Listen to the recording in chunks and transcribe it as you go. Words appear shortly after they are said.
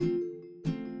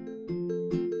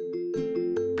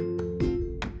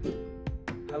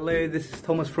Hello, this is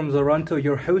Thomas from Zoranto,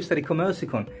 your host at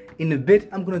eCommerceCon. In a bit,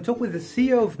 I'm going to talk with the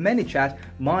CEO of ManyChat,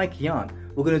 Mike Yan.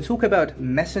 We're going to talk about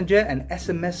Messenger and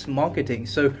SMS marketing.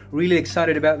 So really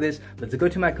excited about this. Let's go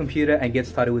to my computer and get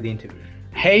started with the interview.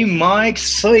 Hey Mike,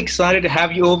 so excited to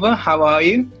have you over. How are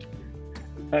you?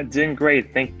 Doing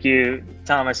great. Thank you,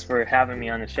 Thomas, for having me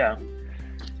on the show.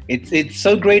 It's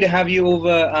so great to have you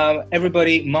over.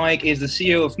 Everybody, Mike is the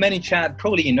CEO of ManyChat.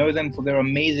 Probably you know them for their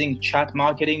amazing chat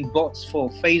marketing bots for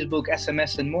Facebook,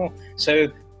 SMS, and more. So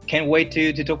can't wait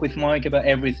to talk with Mike about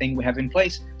everything we have in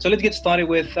place. So let's get started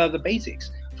with the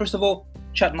basics. First of all,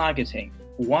 chat marketing.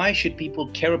 Why should people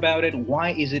care about it?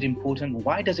 Why is it important?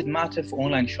 Why does it matter for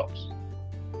online shops?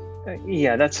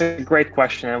 Yeah, that's a great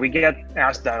question, and we get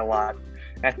asked that a lot.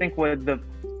 I think what the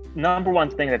number one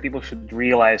thing that people should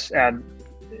realize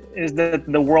is that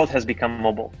the world has become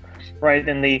mobile, right?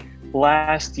 In the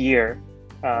last year,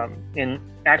 in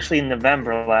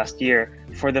November last year,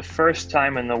 for the first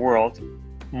time in the world,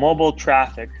 mobile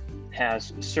traffic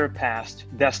has surpassed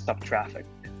desktop traffic.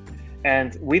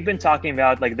 And we've been talking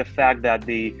about like the fact that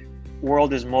the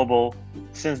world is mobile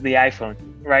since the iPhone,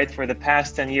 right? For the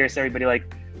past 10 years, everybody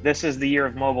like, this is the year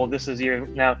of mobile, this is the year.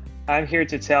 Now, I'm here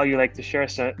to tell you, like to share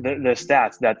the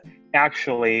stats that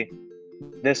actually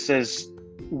this is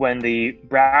when the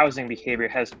browsing behavior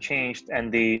has changed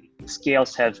and the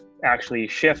scales have actually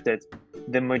shifted.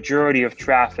 The majority of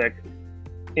traffic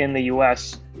in the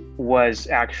US was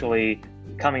actually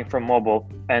coming from mobile,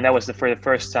 and that was for the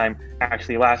first time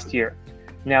actually last year.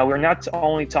 Now, we're not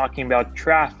only talking about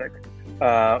traffic,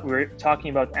 we're talking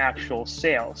about actual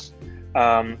sales.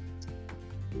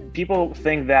 People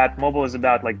think that mobile is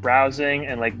about like browsing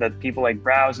and like that people like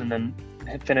browse and then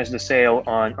finish the sale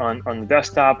on the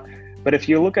desktop. But if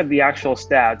you look at the actual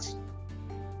stats,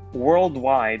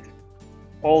 worldwide,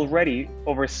 already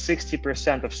over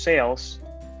 60% of sales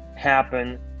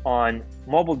happen on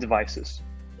mobile devices.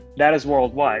 That is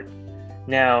worldwide.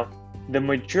 Now, the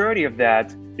majority of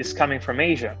that is coming from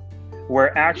Asia,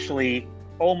 where actually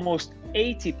almost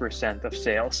 80% of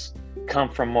sales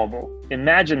come from mobile.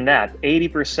 Imagine that,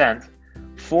 80%,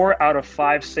 4 out of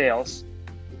 5 sales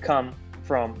come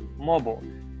from mobile.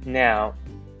 Now,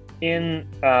 in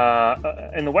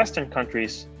the Western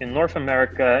countries, in North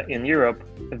America, in Europe,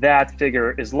 that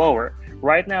figure is lower.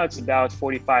 Right now, it's about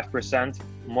 45%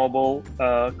 mobile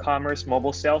commerce,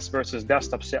 mobile sales versus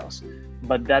desktop sales.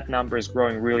 But that number is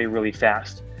growing really, really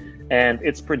fast. And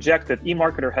it's projected,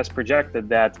 eMarketer has projected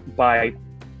that by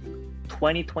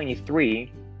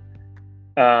 2023,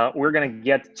 we're going to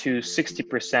get to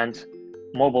 60%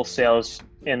 mobile sales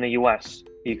in the US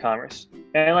e-commerce.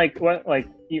 And like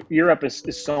Europe is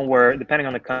somewhere, depending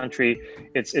on the country,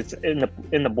 it's in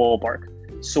the ballpark.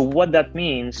 So what that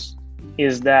means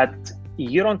is that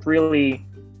you don't really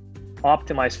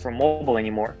optimize for mobile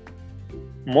anymore.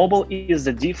 Mobile is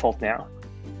the default now.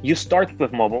 You start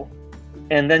with mobile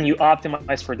and then you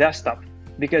optimize for desktop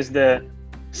because the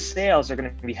sales are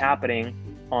going to be happening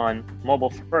on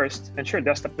mobile first. And sure,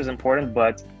 desktop is important,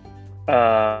 but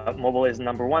mobile is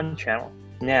number one channel.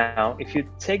 Now, if you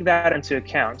take that into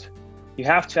account, you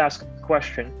have to ask a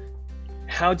question: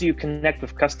 how do you connect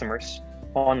with customers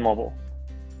on mobile?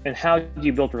 And how do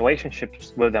you build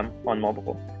relationships with them on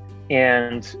mobile?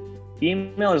 And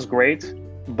email is great,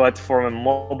 but for a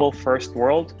mobile first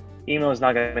world, email is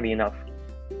not going to be enough.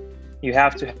 You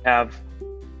have to have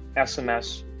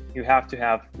SMS, you have to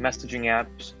have messaging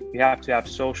apps, you have to have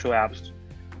social apps,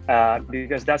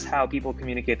 because that's how people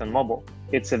communicate on mobile.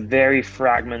 It's a very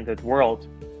fragmented world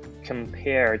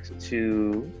compared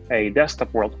to a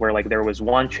desktop world where like there was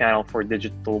one channel for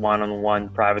digital one-on-one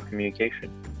private communication.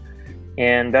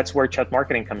 And that's where chat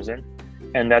marketing comes in.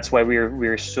 And that's why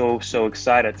we're so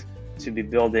excited to be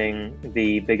building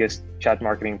the biggest chat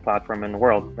marketing platform in the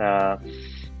world.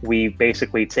 We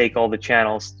basically take all the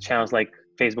channels like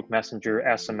Facebook Messenger,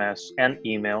 SMS, and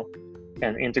email,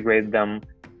 and integrate them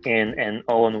in an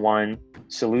all-in-one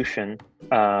solution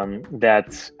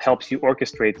that helps you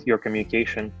orchestrate your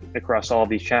communication across all of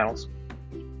these channels.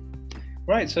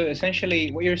 Right, so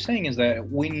essentially what you're saying is that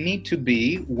we need to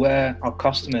be where our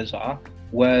customers are,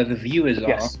 where the viewers are,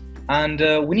 yes. And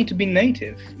we need to be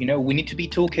native. You know, we need to be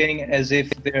talking as if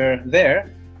they're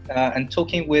there and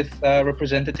talking with a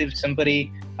representative,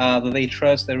 somebody that they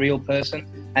trust, a real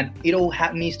person, and it all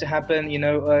needs to happen, you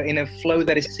know, in a flow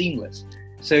that is seamless.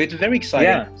 So it's very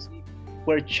exciting to see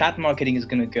where chat marketing is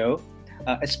going to go,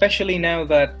 especially now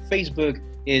that Facebook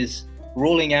is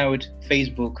rolling out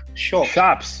Facebook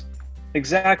Shops.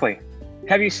 Exactly.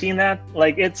 Have you seen that?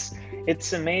 Like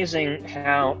it's amazing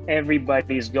how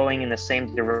everybody's going in the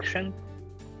same direction,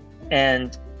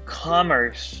 and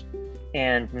commerce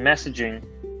and messaging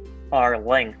are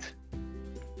linked,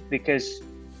 because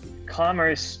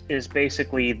commerce is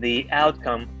basically the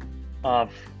outcome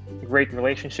of great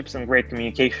relationships and great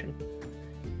communication.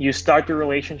 You start the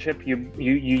relationship, you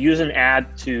use an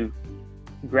ad to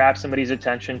grab somebody's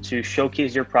attention, to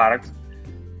showcase your product.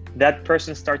 That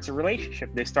person starts a relationship.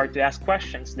 They start to ask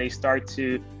questions. They start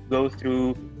to go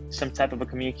through some type of a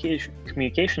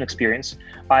communication experience,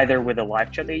 either with a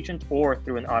live chat agent or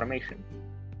through an automation.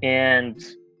 And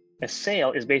a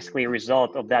sale is basically a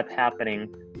result of that happening,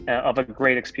 of a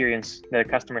great experience that a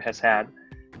customer has had.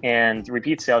 And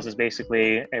repeat sales is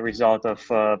basically a result of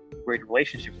great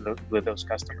relationships with those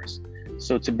customers.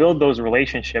 So to build those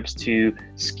relationships, to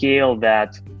scale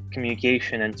that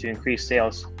communication and to increase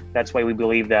sales, that's why we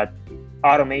believe that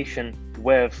automation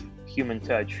with human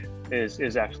touch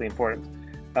is actually important.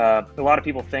 A lot of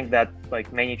people think that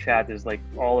like ManyChat is like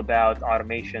all about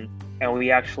automation, and we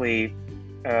actually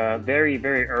very,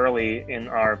 very early in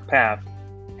our path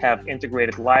have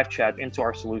integrated live chat into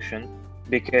our solution,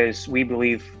 because we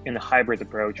believe in a hybrid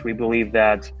approach. We believe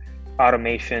that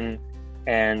automation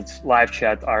and live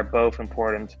chat are both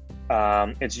important.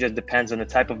 It just depends on the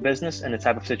type of business and the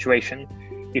type of situation.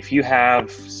 If you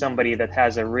have somebody that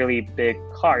has a really big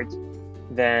cart,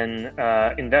 then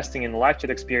investing in the live chat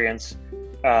experience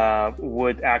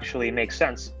would actually make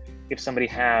sense. If somebody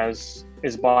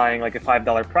is buying like a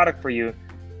 $5 product for you,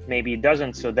 maybe it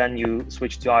doesn't, so then you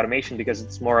switch to automation because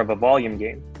it's more of a volume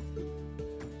game.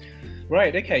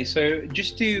 Right, okay, so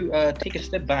just to take a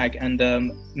step back and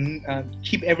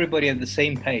keep everybody at the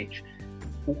same page,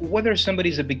 whether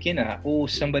somebody's a beginner or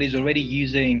somebody's already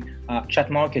using chat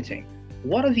marketing,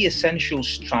 what are the essential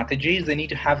strategies they need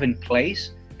to have in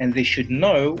place and they should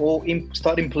know or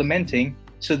start implementing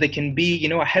so they can be,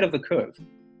 ahead of the curve?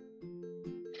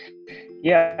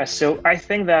 Yeah, so I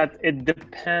think that it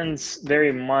depends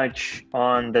very much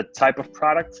on the type of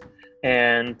product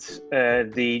and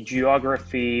the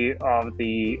geography of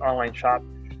the online shop,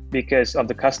 because of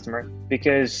the customer.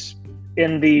 Because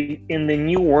in the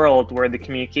new world where the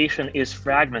communication is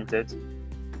fragmented,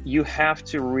 you have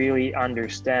to really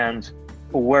understand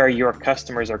where your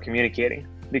customers are communicating,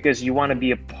 because you want to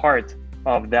be a part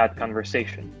of that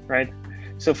conversation, right?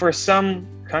 So for some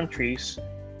countries,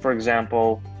 for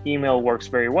example, email works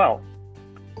very well.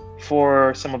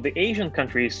 For some of the Asian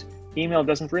countries, email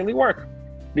doesn't really work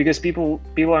because people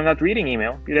are not reading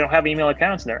email. They don't have email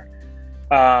accounts there.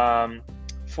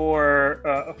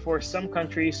 For some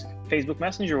countries, Facebook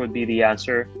Messenger would be the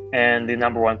answer and the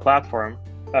number one platform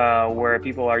where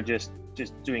people are just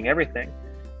doing everything.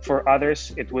 For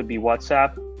others, it would be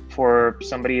WhatsApp. For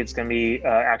somebody, it's going to be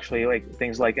actually like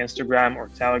things like Instagram or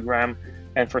Telegram.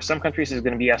 And for some countries, it's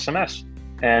going to be SMS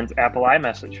and Apple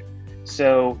iMessage.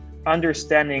 So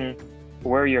understanding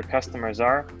where your customers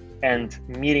are and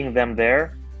meeting them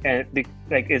there and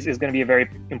is going to be a very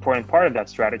important part of that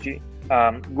strategy.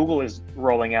 Google is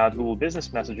rolling out Google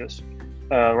Business Messages,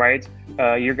 right?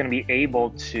 You're going to be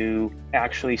able to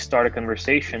actually start a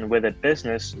conversation with a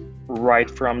business right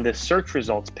from the search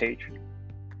results page.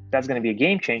 That's going to be a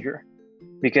game changer,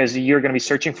 because you're going to be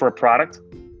searching for a product.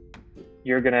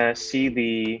 You're going to see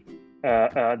the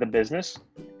business,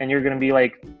 and you're going to be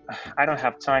like, I don't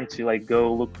have time to like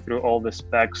go look through all the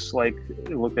specs, like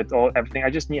look at everything. I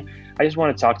just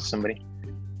want to talk to somebody.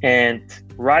 And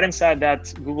right inside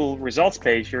that Google results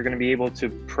page, you're going to be able to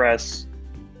press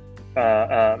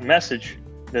message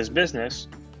this business,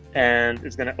 and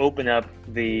it's going to open up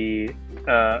the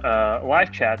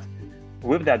live chat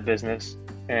with that business,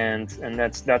 and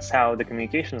that's how the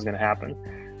communication is going to happen.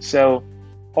 So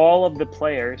all of the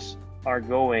players are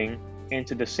going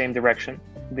into the same direction.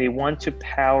 They want to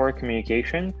power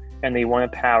communication and they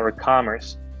want to power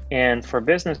commerce. And for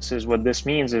businesses, what this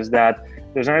means is that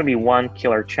there's not going to be one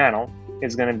killer channel.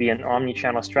 It's going to be an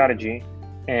omni-channel strategy,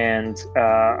 and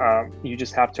you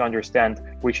just have to understand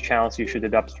which channels you should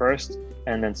adopt first,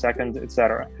 and then second,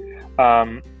 etc.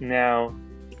 Now,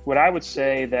 what I would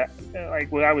say is that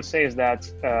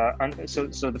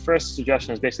so the first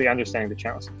suggestion is basically understanding the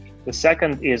channels. The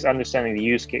second is understanding the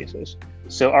use cases.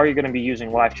 So are you going to be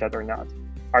using live chat or not?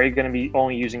 Are you going to be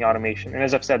only using automation? And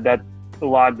as I've said, that a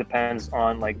lot depends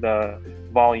on like the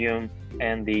volume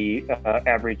and the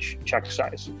average check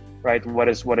size, right? What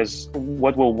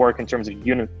will work in terms of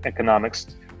unit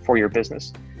economics for your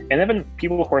business. And even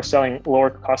people who are selling lower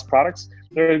cost products,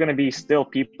 there are going to be still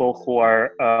people who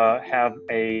are have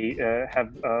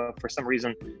for some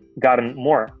reason gotten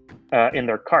more in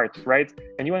their cart, right?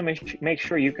 And you want to make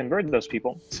sure you convert those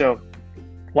people. So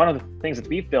one of the things that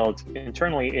we've built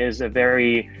internally is a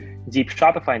very deep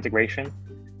Shopify integration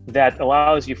that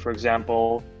allows you, for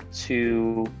example,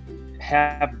 to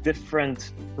have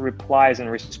different replies and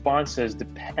responses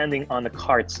depending on the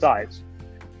cart size.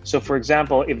 So for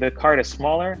example, if the cart is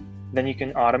smaller, then you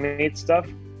can automate stuff.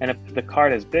 And if the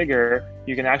cart is bigger,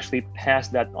 you can actually pass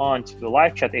that on to the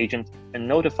live chat agent and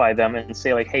notify them and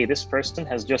say like, hey, this person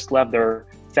has just left their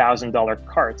 $1,000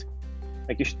 cart.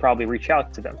 Like, you should probably reach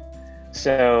out to them.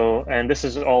 So, and this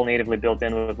is all natively built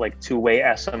in with like two-way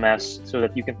SMS so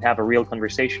that you can have a real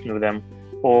conversation with them,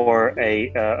 or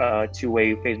a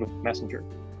two-way Facebook Messenger.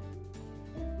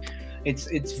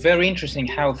 It's very interesting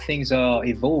how things are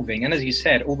evolving, and as you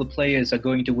said, all the players are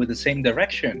going with the same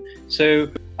direction.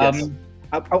 So Yes.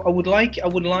 I would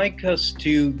like us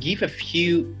to give a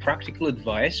few practical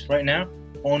advice right now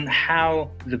on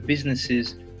how the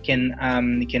businesses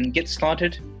can get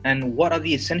started, and what are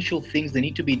the essential things they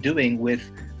need to be doing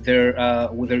with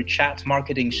their chat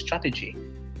marketing strategy.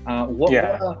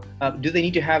 Do they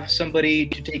need to have somebody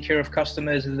to take care of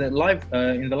customers in the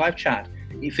live chat?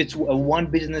 If it's a one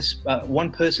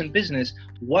person business,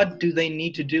 what do they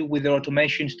need to do with their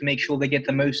automations to make sure they get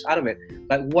the most out of it?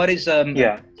 Like, what is a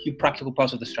few practical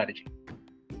parts of the strategy?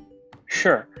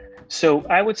 Sure. So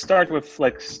I would start with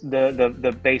like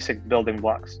the basic building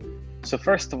blocks. So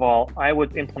first of all, I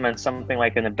would implement something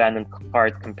like an abandoned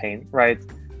cart campaign, right?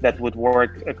 That would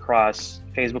work across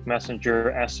Facebook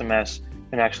Messenger, SMS,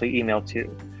 and actually email too.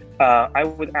 I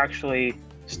would actually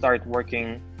start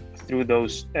working through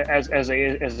those as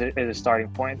a starting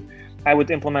point. I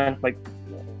would implement, like,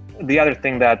 the other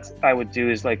thing that I would do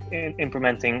is like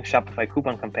implementing Shopify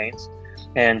coupon campaigns,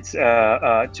 and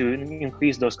to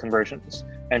increase those conversions.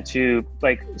 And to,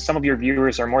 like, some of your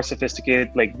viewers are more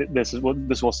sophisticated, like this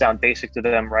will sound basic to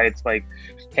them, right? Like,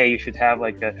 hey, you should have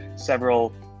like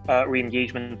several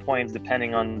re-engagement points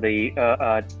depending on the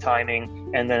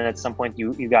timing, and then at some point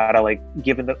you gotta like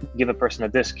give a person a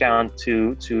discount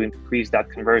to increase that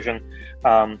conversion.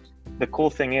 The cool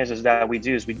thing is that we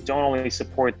don't only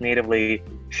support natively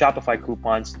Shopify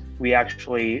coupons, we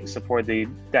actually support the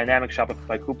dynamic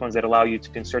Shopify coupons that allow you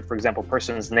to insert, for example,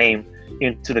 person's name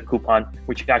into the coupon,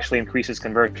 which actually increases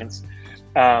conversions.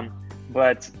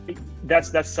 But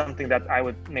that's something that I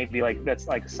would maybe like, that's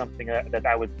like something that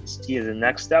I would see as the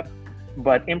next step.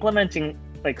 But implementing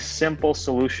like simple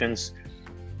solutions,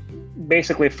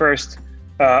 basically first,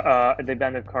 the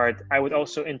abandoned cart, I would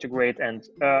also integrate and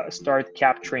start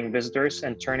capturing visitors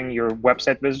and turning your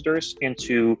website visitors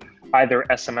into either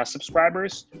SMS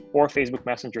subscribers or Facebook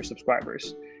Messenger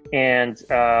subscribers. And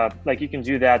like, you can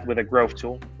do that with a growth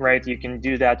tool, right? You can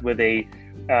do that with a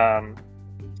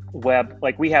web,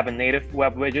 like we have a native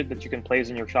web widget that you can place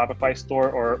in your Shopify store,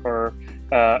 or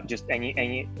just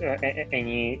any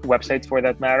websites for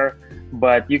that matter.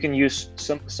 But you can use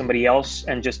somebody else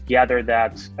and just gather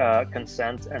that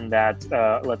consent and that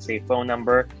let's say phone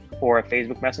number or a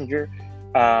Facebook Messenger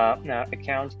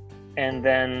account, and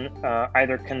then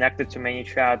either connect it to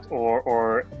ManyChat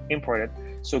or import it.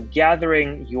 So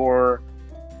gathering your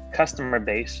customer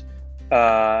base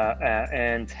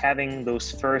and having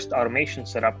those first automations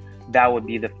set up, that would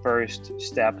be the first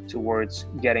step towards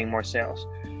getting more sales.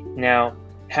 Now,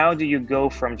 how do you go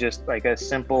from just like a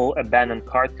simple abandoned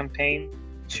cart campaign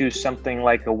to something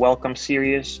like a welcome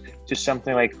series, to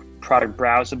something like product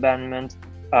browse abandonment?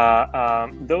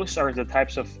 Those are the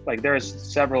types of, like, there's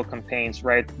several campaigns,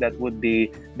 right, that would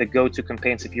be the go-to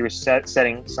campaigns if you were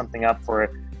setting something up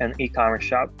for an e-commerce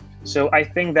shop. So I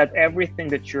think that everything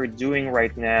that you're doing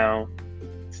right now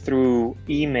through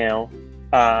email,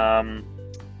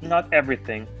 not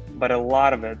everything, but a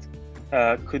lot of it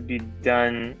could be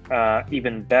done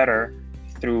even better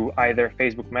through either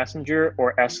Facebook Messenger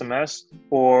or SMS,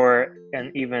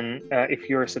 and even if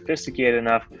you're sophisticated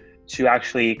enough to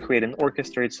actually create an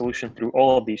orchestrated solution through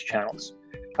all of these channels.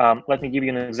 Let me give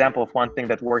you an example of one thing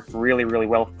that worked really, really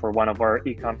well for one of our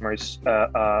e-commerce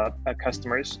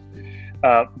customers.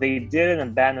 They did an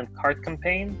abandoned cart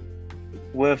campaign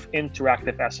with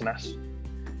interactive SMS.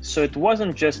 So it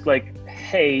wasn't just like,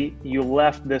 hey, you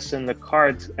left this in the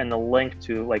cart and a link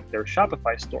to like their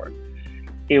Shopify store.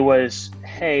 It was,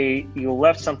 hey, you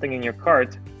left something in your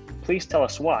cart, please tell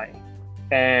us why.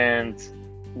 And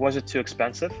was it too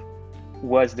expensive?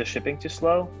 Was the shipping too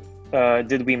slow?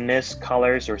 Did we miss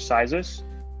colors or sizes?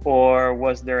 Or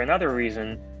was there another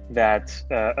reason that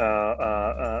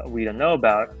we don't know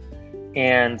about?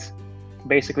 And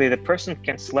basically the person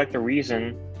can select a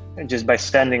reason just by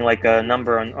sending like a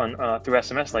number on through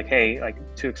SMS, like, hey, like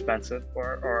too expensive,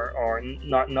 or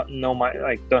not no, my,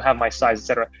 like, don't have my size,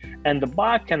 etc. And the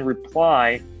bot can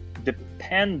reply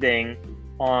depending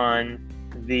on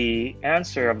the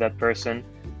answer of that person,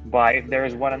 by if there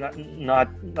is one not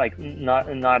that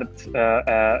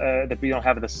we don't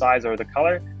have the size or the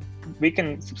color, we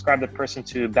can subscribe the person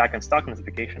to backend stock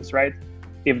notifications, right?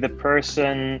 If the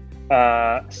person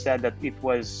said that it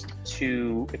was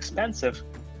too expensive,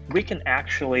 we can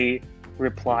actually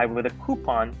reply with a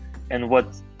coupon. And what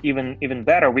even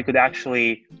better, we could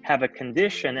actually have a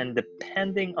condition, and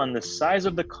depending on the size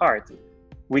of the cart,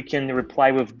 we can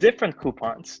reply with different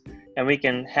coupons, and we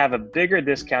can have a bigger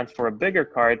discount for a bigger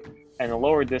cart and a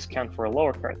lower discount for a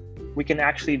lower cart. We can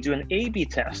actually do an A/B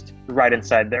test right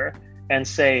inside there and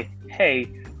say, hey,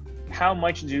 how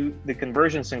much do the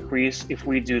conversions increase if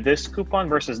we do this coupon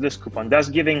versus this coupon? Thus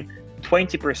giving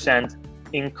 20%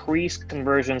 increased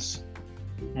conversions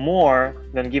more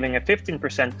than giving a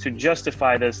 15% to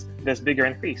justify this bigger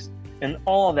increase. And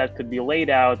all of that could be laid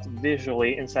out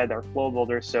visually inside our flow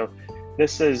builder. So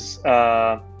this is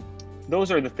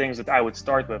those are the things that I would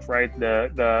start with, right?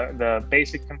 The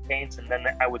basic campaigns, and then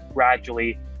I would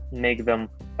gradually make them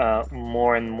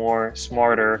more and more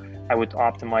smarter. I would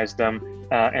optimize them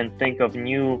and think of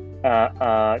new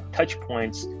touch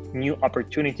points, new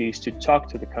opportunities to talk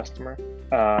to the customer.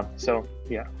 So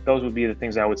yeah, those would be the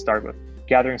things I would start with.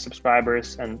 Gathering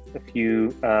subscribers and a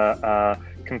few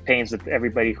campaigns that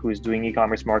everybody who is doing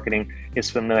e-commerce marketing is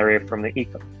familiar from the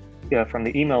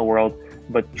email world,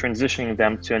 but transitioning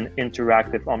them to an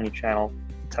interactive omni-channel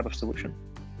type of solution.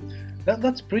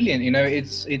 That's brilliant.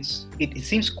 It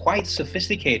seems quite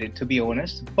sophisticated, to be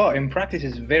honest, but in practice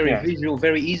it's very visual,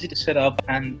 very easy to set up,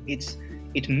 and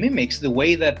it mimics the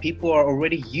way that people are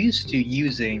already used to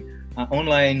using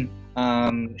online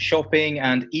shopping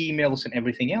and emails and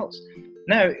everything else.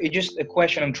 Now, it's just a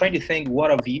question. I'm trying to think what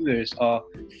our viewers are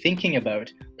thinking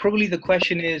about. Probably the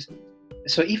question is,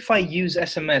 so if I use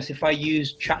SMS, if I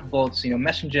use chatbots,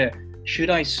 Messenger, should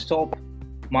I stop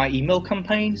my email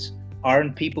campaigns?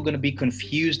 Aren't people going to be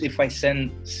confused if I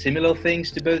send similar things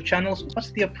to both channels?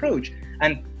 What's the approach?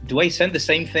 And do I send the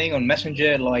same thing on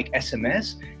Messenger like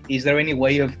SMS? Is there any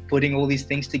way of putting all these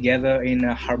things together in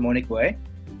a harmonic way?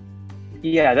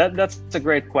 Yeah, that's a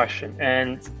great question.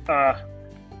 And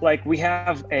we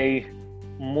have a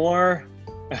more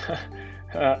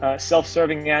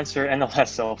self-serving answer and a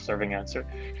less self-serving answer.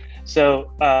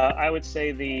 So I would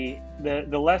say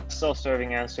the less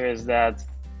self-serving answer is that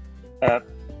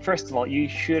first of all, you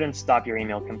shouldn't stop your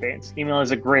email campaigns. Email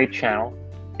is a great channel.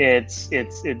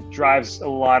 It drives a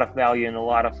lot of value and a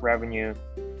lot of revenue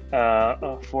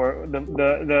for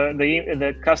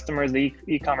the customers, the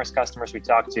e-commerce customers we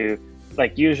talk to.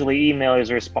 Like usually, email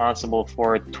is responsible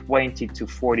for 20 to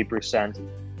 40%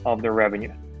 of the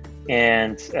revenue,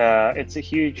 and it's a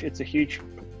huge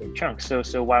chunk.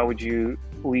 So why would you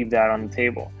leave that on the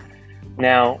table?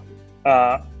 Now,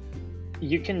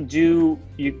 you can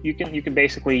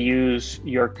basically use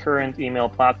your current email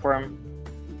platform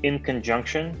in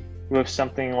conjunction with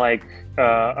something like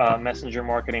messenger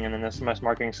marketing and an SMS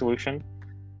marketing solution.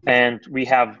 And we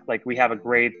have a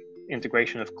great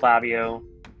integration with Klaviyo.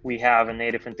 We have a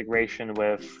native integration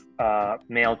with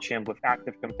MailChimp, with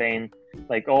ActiveCampaign,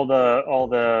 like all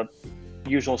the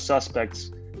usual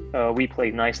suspects. We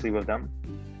play nicely with them.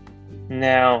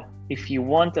 Now, if you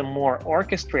want a more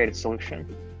orchestrated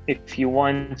solution, if you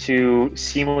want to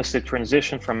seamlessly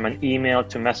transition from an email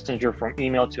to Messenger, from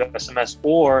email to SMS,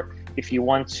 or if you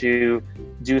want to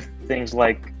do things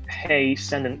like, hey,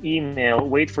 send an email,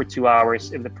 wait for 2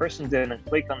 hours. If the person didn't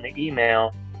click on the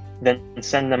email, then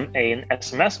send them an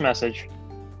SMS message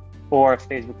or a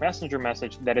Facebook Messenger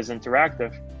message that is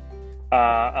interactive.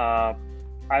 I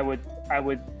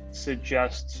would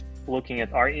suggest looking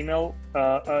at our email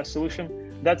solution.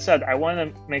 That said, I want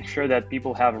to make sure that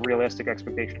people have realistic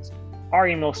expectations. Our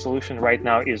email solution right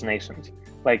now is nascent.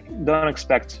 Like, don't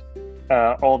expect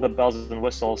all the bells and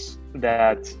whistles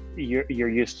that you're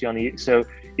used to on the. So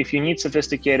if you need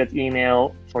sophisticated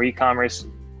email for e-commerce,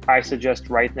 I suggest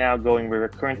right now going with your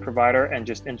current provider and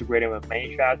just integrating with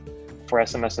ManyChat for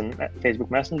SMS and Facebook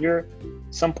Messenger.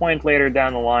 Some point later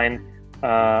down the line,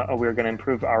 we're going to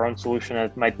improve our own solution,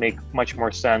 and it might make much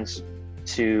more sense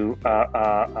to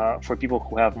for people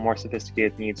who have more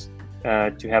sophisticated needs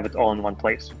to have it all in one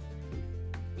place.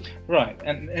 Right,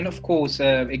 and of course,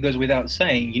 it goes without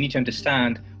saying, you need to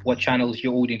understand what channels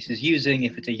your audience is using.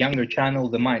 If it's a younger channel,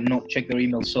 they might not check their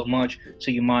email so much,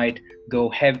 so you might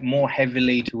go more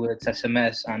heavily towards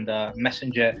SMS and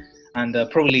Messenger, and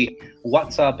probably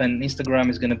WhatsApp and Instagram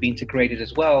is going to be integrated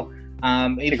as well.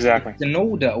 If Exactly. it's an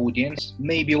older audience,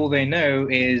 maybe all they know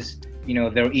is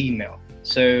their email,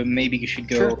 so maybe you should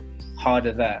go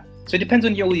harder there. So it depends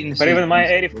on your audience. But even my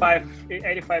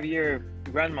 85-year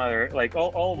grandmother, like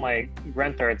all my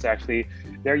grandparents actually,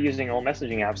 they're using all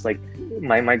messaging apps. Like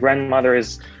my grandmother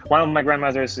is, one of my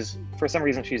grandmothers is, for some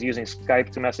reason, she's using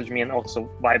Skype to message me, and also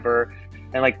Viber.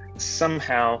 And like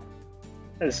somehow,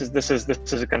 this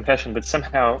is a confession, but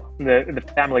somehow the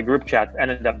family group chat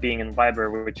ended up being in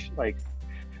Viber, which like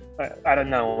I don't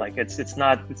know, like it's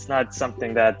not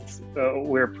something that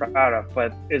we're proud of,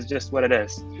 but it's just what it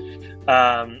is.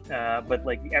 But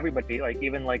like everybody, like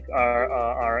even like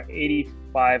our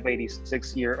 85,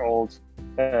 86-year-old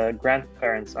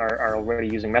grandparents are already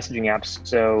using messaging apps.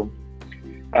 So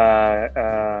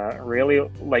really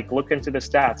like look into the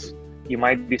stats. You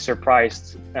might be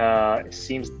surprised. It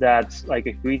seems that like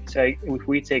if we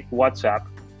take WhatsApp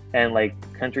and like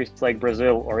countries like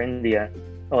Brazil or India,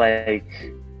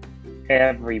 like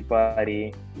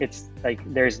everybody, it's like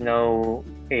there's no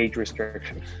age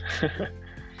restriction.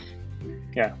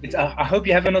 Yeah. I hope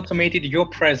you haven't automated your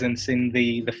presence in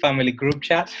the family group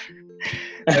chat.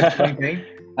 That's one thing.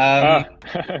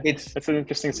 It's an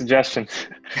interesting suggestion.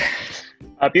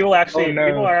 People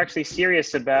are actually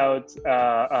serious about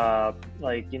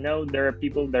like, you know, there are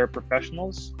people that are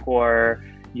professionals who are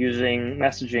using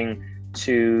messaging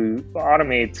to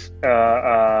automate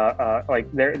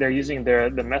like they're using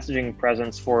the messaging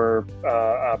presence for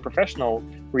professional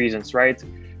reasons, right?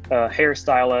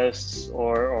 Hairstylists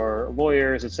or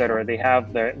lawyers, etc. They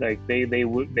have their like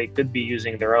they could be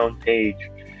using their own page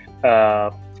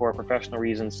for professional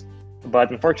reasons,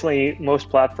 but unfortunately most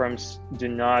platforms do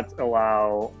not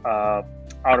allow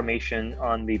automation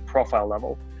on the profile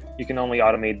level. You can only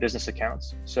automate business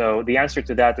accounts. So the answer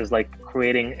to that is like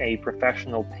creating a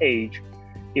professional page,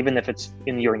 even if it's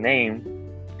in your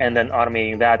name, and then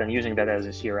automating that and using that as a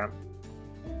CRM.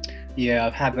 Yeah,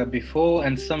 I've had that before,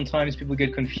 and sometimes people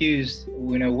get confused,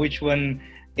 you know, which one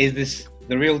is this,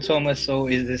 the real Thomas,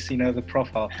 or is this, you know, the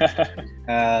profile,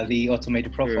 the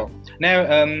automated profile? True.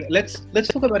 Now, let's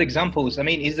talk about examples. I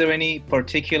mean, is there any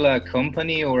particular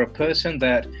company or a person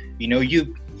that, you know,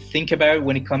 you think about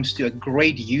when it comes to a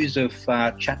great use of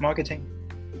chat marketing?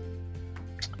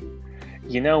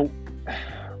 You know,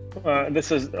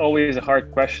 this is always a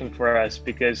hard question for us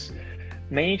because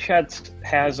ManyChat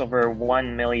has over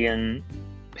 1 million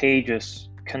pages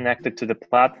connected to the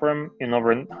platform in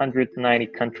over 190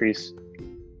 countries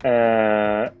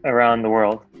around the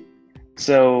world.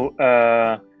 So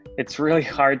it's really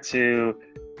hard to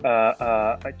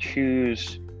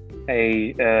choose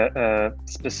a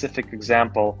specific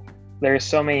example. There's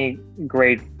so many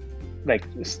great like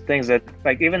things that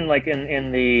like even like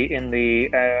in the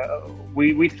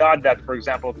we thought that, for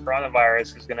example,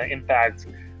 coronavirus is going to impact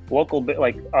local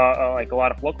like a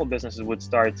lot of local businesses would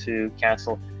start to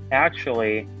cancel.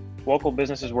 Actually, local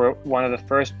businesses were one of the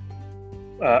first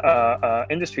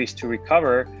industries to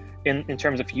recover in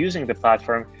terms of using the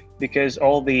platform, because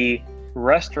all the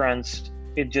restaurants,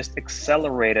 it just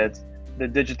accelerated the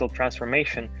digital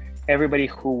transformation. Everybody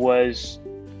who was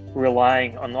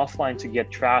relying on offline to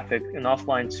get traffic and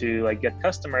offline to like get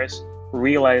customers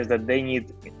realized that they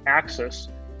need access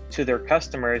to their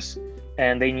customers,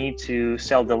 and they need to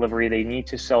sell delivery, they need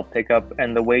to sell pickup,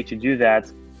 and the way to do that,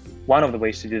 one of the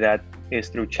ways to do that, is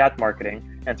through chat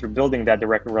marketing and through building that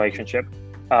direct relationship.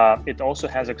 It also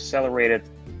has accelerated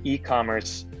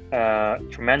e-commerce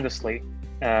tremendously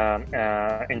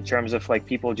in terms of like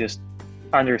people just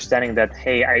understanding that,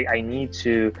 hey, I need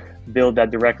to build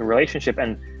that direct relationship,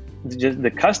 and just the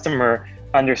customer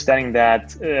understanding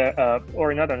that,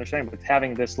 or not understanding, but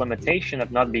having this limitation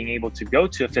of not being able to go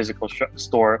to a physical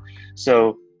store.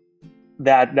 So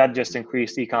that just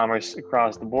increased e-commerce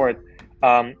across the board.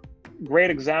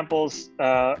 Great examples.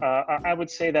 I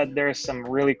would say that there's some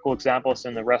really cool examples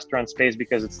in the restaurant space,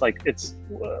 because it's like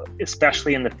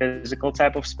especially in the physical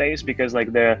type of space, because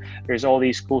like there's all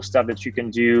these cool stuff that you can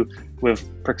do with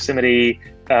proximity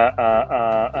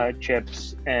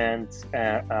chips and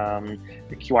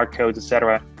QR codes,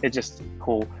 etc. It's just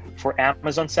cool. For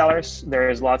Amazon sellers,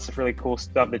 there's lots of really cool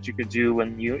stuff that you could do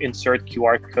when you insert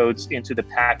QR codes into the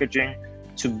packaging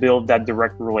to build that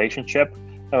direct relationship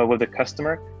with the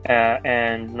customer,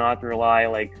 and not rely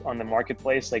like on the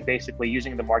marketplace, like basically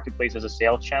using the marketplace as a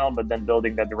sales channel, but then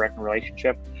building that direct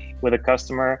relationship with a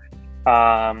customer.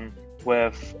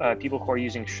 With people who are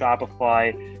using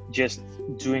Shopify, just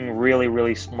doing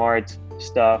really smart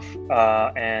stuff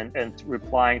and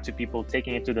replying to people,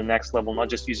 taking it to the next level, not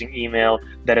just using email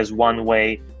that is one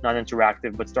way, not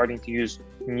interactive, but starting to use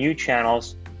new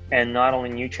channels, and not only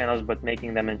new channels, but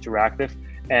making them interactive.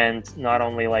 And not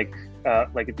only like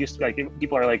it used to, like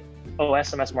people are like, oh,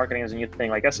 SMS marketing is a new thing.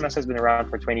 Like SMS has been around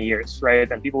for 20 years,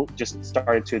 right? And people just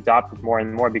started to adopt it more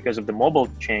and more because of the mobile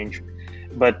change.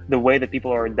 But the way that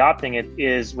people are adopting it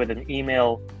is with an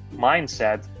email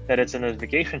mindset, that it's a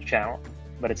notification channel,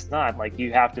 but it's not. Like,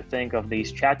 you have to think of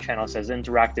these chat channels as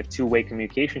interactive two-way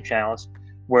communication channels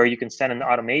where you can send an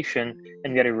automation and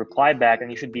get a reply back, and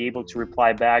you should be able to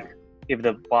reply back if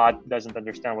the bot doesn't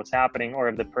understand what's happening, or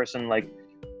if the person, like,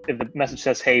 if the message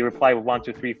says, hey, reply with 1,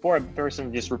 2, 3, 4, the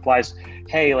person just replies,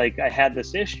 hey, like, I had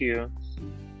this issue.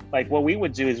 Like, what we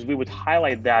would do is we would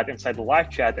highlight that inside the live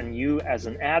chat, and you as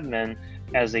an admin,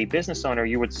 as a business owner,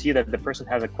 you would see that the person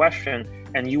has a question,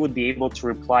 and you would be able to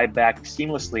reply back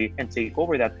seamlessly and take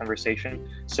over that conversation.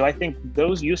 So I think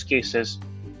those use cases,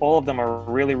 all of them are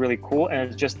really, really cool. And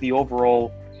it's just the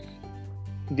overall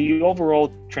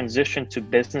transition to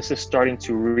businesses starting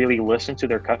to really listen to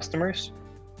their customers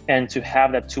and to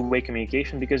have that two-way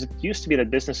communication, because it used to be that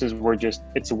businesses were just,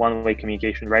 it's a one-way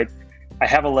communication, right? I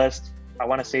have a list, I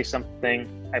want to say something,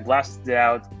 I blast it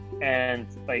out, and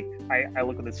like I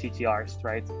look at the CTRs,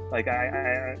 right? Like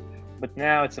but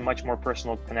now it's a much more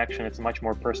personal connection, it's a much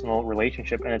more personal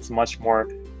relationship, and it's much more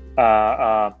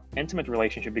intimate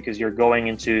relationship, because you're going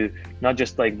into not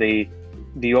just like the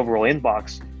overall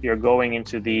inbox, you're going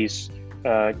into these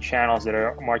channels that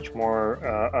are much more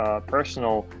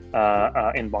personal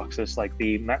inboxes, like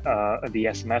the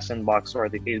SMS inbox or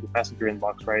the Facebook Messenger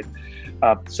inbox, right?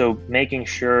 So making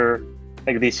sure,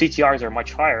 like, the CTRs are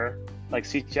much higher. Like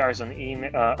CTRs on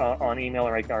email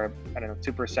are, like, are, I don't know,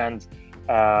 2%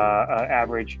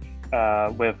 average.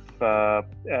 With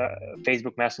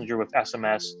Facebook Messenger, with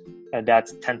SMS,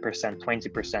 that's 10%,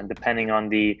 20%, depending on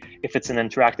if it's an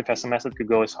interactive SMS, it could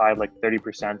go as high like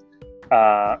 30%,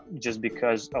 just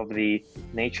because of the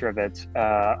nature of it,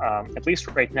 at least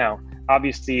right now.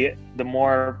 Obviously, the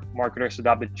more marketers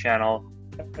adopt the channel,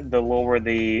 the lower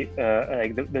the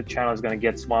channel is going to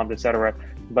get swamped, etc.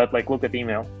 But like, look at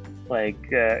email. Like,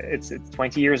 it's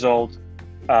 20 years old.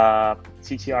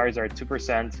 CTRs are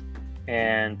 2%,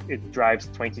 and it drives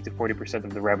 20 to 40%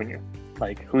 of the revenue.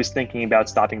 Like, who's thinking about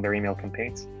stopping their email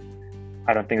campaigns?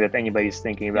 I don't think that anybody's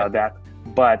thinking about that.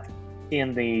 But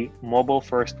in the mobile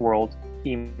first world,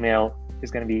 email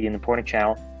is going to be an important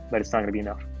channel, but it's not going to be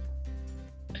enough.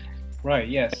 Right,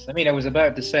 yes. I mean, I was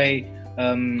about to say,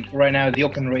 right now the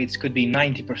open rates could be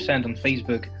 90% on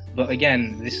Facebook, but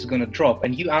again, this is going to drop.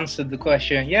 And you answered the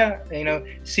question, yeah, you know,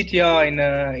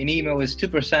 CTR in email is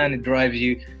 2%, it drives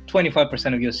you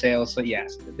 25% of your sales. So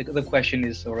yes, the question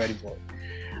is already void.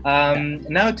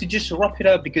 Now to just wrap it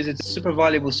up, because it's super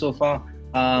valuable so far,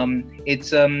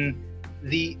 it's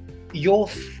your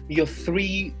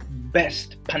 3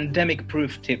 best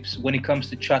pandemic-proof tips when it comes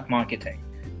to chat marketing.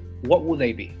 What will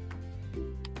they be?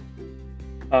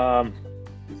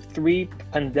 3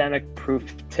 pandemic-proof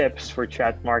tips for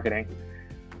chat marketing.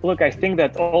 Look, I think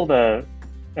that all the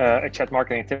chat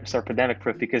marketing tips are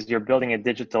pandemic-proof, because you're building a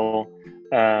digital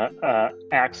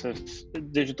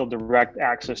digital direct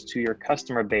access to your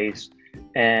customer base.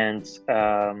 And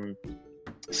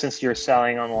since you're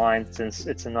selling online, since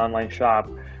it's an online shop,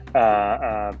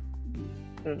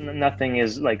 nothing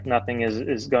is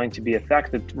going to be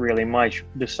affected really much,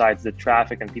 besides the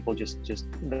traffic and people just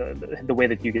the way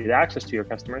that you get access to your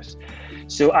customers.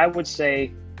 So I would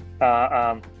say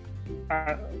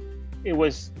it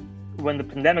was when the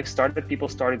pandemic started, people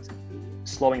started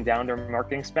slowing down their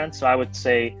marketing spend. So I would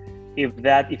say,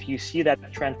 if you see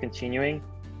that trend continuing,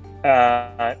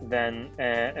 then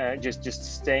just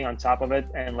staying on top of it,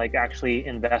 and like actually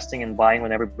investing and buying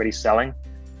when everybody's selling,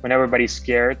 when everybody's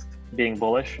scared, being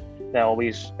bullish. That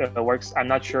always works. I'm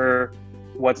not sure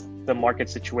what the market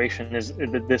situation is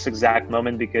at this exact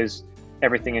moment, because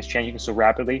everything is changing so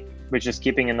rapidly, but just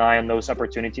keeping an eye on those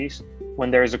opportunities.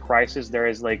 When there is a crisis, there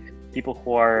is like people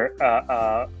who are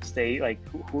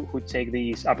who take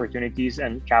these opportunities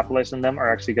and capitalize on them,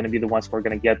 are actually going to be the ones who are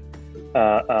going to get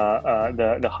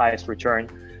the highest return.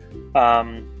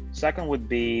 Second would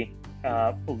be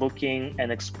looking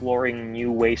and exploring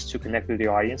new ways to connect with the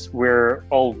audience. We're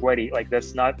already like,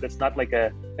 that's not like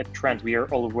a trend. We are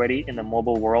already in the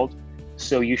mobile world,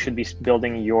 so you should be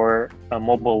building your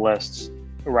mobile lists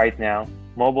right now.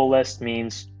 Mobile list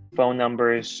means phone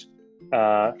numbers,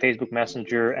 Facebook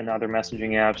Messenger and other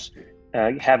messaging apps,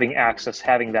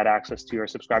 having that access to your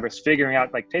subscribers. Figuring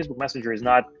out, like, Facebook Messenger is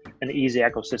not an easy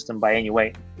ecosystem by any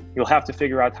way. You'll have to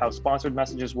figure out how sponsored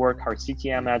messages work, how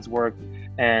CTM ads work,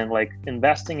 and like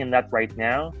investing in that right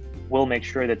now will make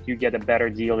sure that you get a better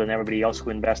deal than everybody else who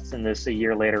invests in this a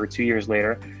year later or 2 years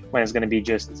later, when it's going to be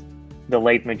just the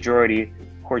late majority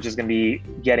who are just going to be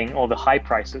getting all the high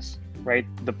prices, right?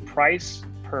 The price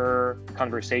per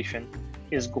conversation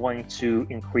is going to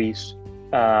increase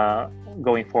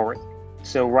going forward.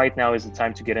 So right now is the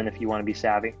time to get in if you want to be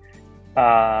savvy.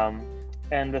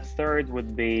 And the third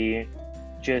would be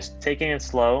just taking it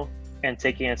slow and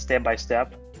taking it step by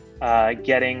step,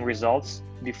 getting results,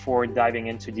 before diving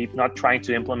into deep, not trying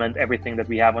to implement everything that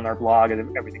we have on our blog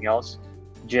and everything else.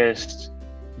 Just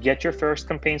get your first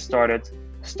campaign started,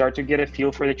 start to get a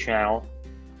feel for the channel,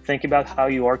 think about how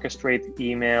you orchestrate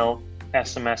email,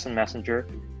 SMS, and Messenger,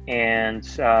 and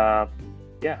yeah,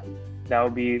 that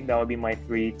would be my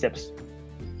 3 tips.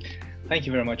 Thank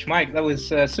you very much, Mike. That was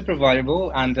super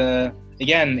valuable. And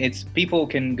again, it's people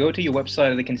can go to your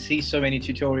website, they can see so many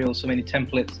tutorials, so many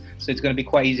templates. So it's going to be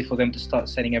quite easy for them to start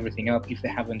setting everything up if they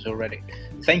haven't already.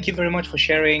 Thank you very much for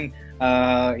sharing,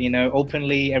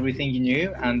 openly everything you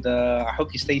knew. And I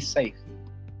hope you stay safe.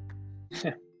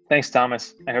 Thanks,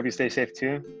 Thomas. I hope you stay safe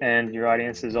too, and your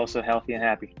audience is also healthy and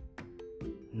happy.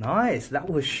 Nice. That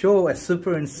was sure a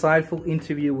super insightful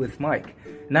interview with Mike.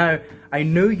 Now, I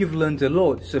know you've learned a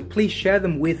lot, so please share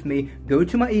them with me. Go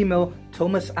to my email,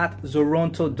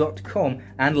 thomas@zoronto.com,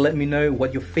 and let me know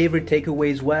what your favorite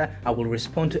takeaways were. I will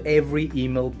respond to every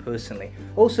email personally.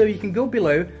 Also, you can go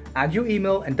below, add your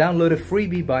email, and download a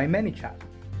freebie by ManyChat.